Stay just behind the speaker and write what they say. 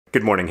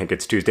Good morning, Hank.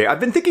 It's Tuesday.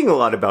 I've been thinking a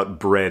lot about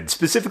bread,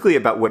 specifically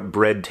about what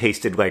bread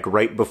tasted like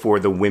right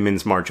before the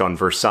Women's March on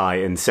Versailles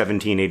in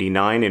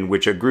 1789, in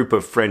which a group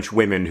of French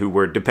women who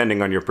were,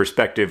 depending on your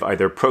perspective,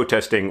 either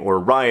protesting or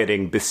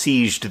rioting,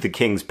 besieged the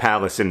king's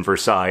palace in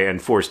Versailles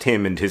and forced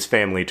him and his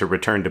family to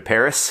return to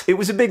Paris. It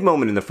was a big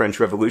moment in the French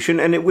Revolution,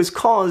 and it was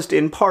caused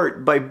in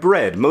part by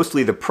bread,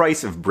 mostly the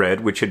price of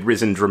bread, which had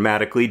risen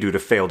dramatically due to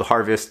failed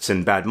harvests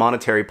and bad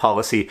monetary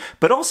policy,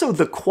 but also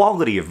the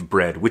quality of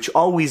bread, which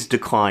always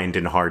declined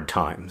in hard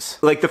times.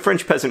 Like the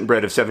French peasant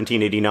bread of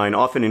 1789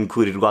 often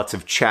included lots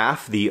of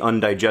chaff, the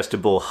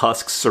undigestible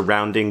husks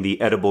surrounding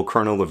the edible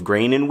kernel of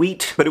grain in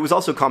wheat, but it was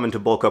also common to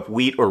bulk up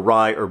wheat or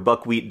rye or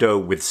buckwheat dough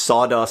with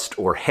sawdust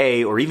or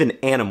hay or even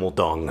animal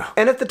dung.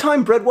 And at the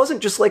time, bread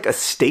wasn't just like a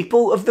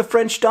staple of the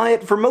French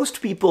diet. For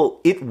most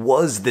people, it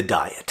was the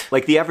diet.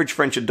 Like the average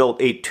French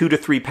adult ate 2 to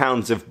 3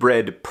 pounds of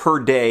bread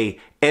per day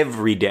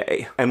every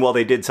day. And while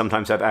they did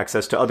sometimes have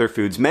access to other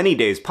foods, many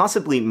days,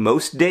 possibly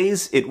most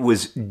days, it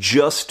was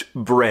just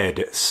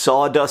bread.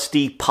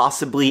 Sawdusty,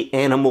 possibly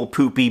animal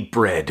poopy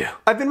bread.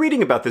 I've been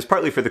reading about this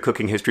partly for the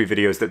cooking history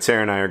videos that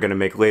Sarah and I are going to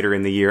make later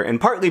in the year,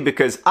 and partly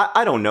because,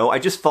 I don't know, I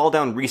just fall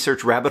down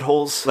research rabbit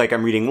holes. Like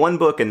I'm reading one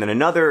book and then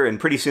another, and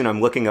pretty soon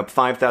I'm looking up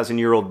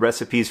 5,000-year-old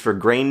recipes for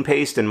grain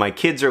paste, and my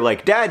kids are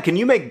like, "Dad, can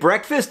you make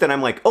breakfast?" And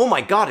I'm like, "Oh my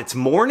god, it's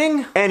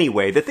morning?"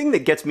 Anyway, the thing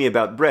that gets me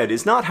about bread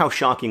is not how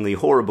shockingly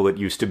horrible it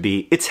used to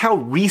be, it's how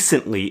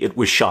recently it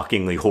was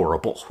shockingly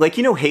horrible. Like,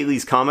 you know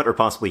Halley's Comet, or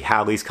possibly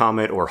Halley's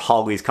Comet, or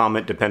Halley's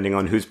Comet, depending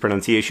on whose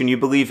pronunciation you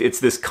believe? It's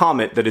this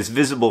comet that is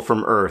visible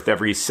from Earth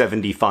every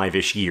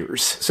 75-ish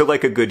years. So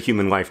like a good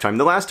human lifetime.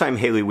 The last time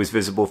Halley was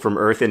visible from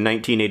Earth in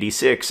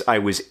 1986, I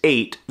was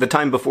 8. The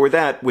time before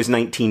that was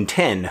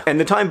 1910. And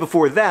the time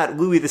before that,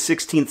 Louis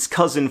XVI's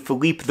cousin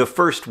Philippe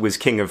I was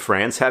king of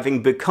France,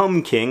 having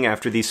become king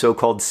after the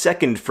so-called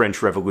Second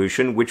French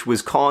Revolution, which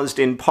was caused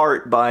in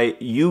part by,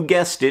 you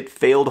guessed it,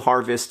 failed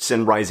harvests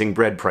and rising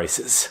bread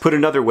prices. Put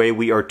another way,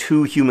 we are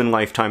 2 human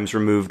lifetimes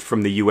removed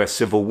from the US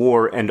Civil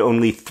War, and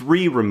only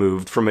 3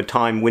 removed from a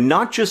time when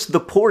not just the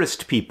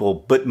poorest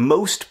people, but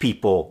most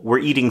people were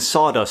eating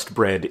sawdust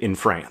bread in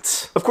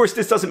France. Of course,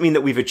 this doesn't mean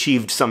that we've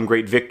achieved some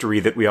great victory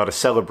that we ought to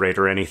celebrate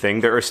or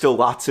anything. There are still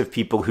lots of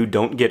people who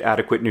don't get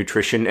adequate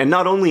nutrition, and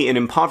not only in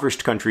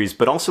impoverished countries,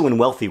 but also in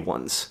wealthy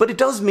ones. But it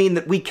does mean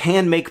that we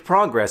can make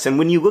progress, and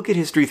when you look at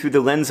history through the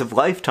lens of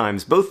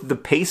lifetimes, both the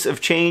pace of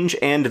change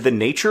and the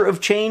nature of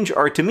change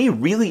are, to me,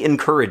 really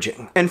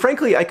encouraging. And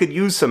frankly, I could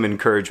use some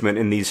encouragement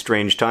in these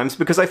strange times,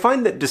 because I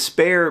find that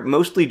despair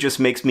mostly just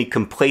makes me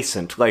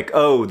complacent. Like,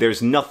 oh,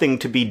 there's nothing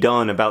to be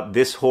done about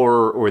this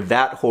horror or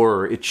that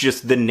horror, it's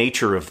just the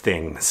nature of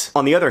things.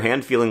 On the other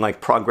hand, feeling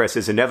like progress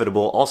is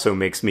inevitable also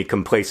makes me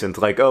complacent.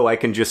 Like, oh, I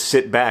can just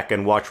sit back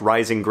and watch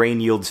rising grain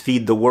yields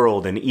feed the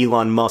world, and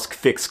Elon Musk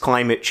fix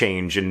climate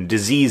change, and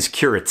disease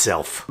cure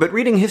itself. But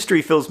reading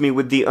history fills me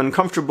with the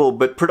uncomfortable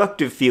but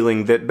productive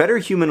feeling that better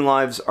human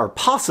lives are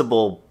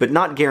possible, but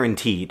not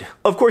guaranteed.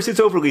 Of course, it's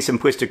overly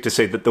simplistic to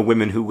say that the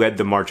women who led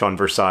the March on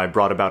Versailles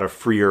brought about a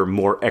freer,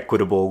 more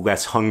equitable,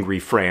 less hungry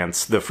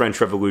France. The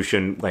French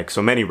Revolution, like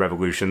so many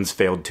revolutions,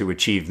 failed to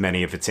achieve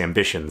many of its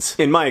ambitions.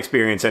 In my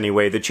experience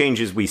anyway, the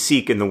changes we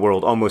seek in the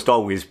world almost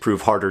always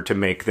prove harder to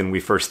make than we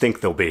first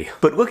think they'll be.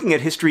 But looking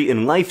at history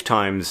in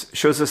lifetimes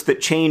shows us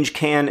that change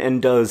can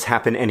and does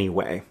happen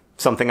anyway.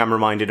 Something I'm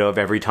reminded of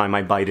every time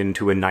I bite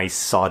into a nice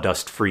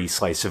sawdust-free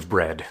slice of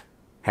bread.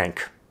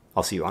 Hank,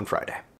 I'll see you on Friday.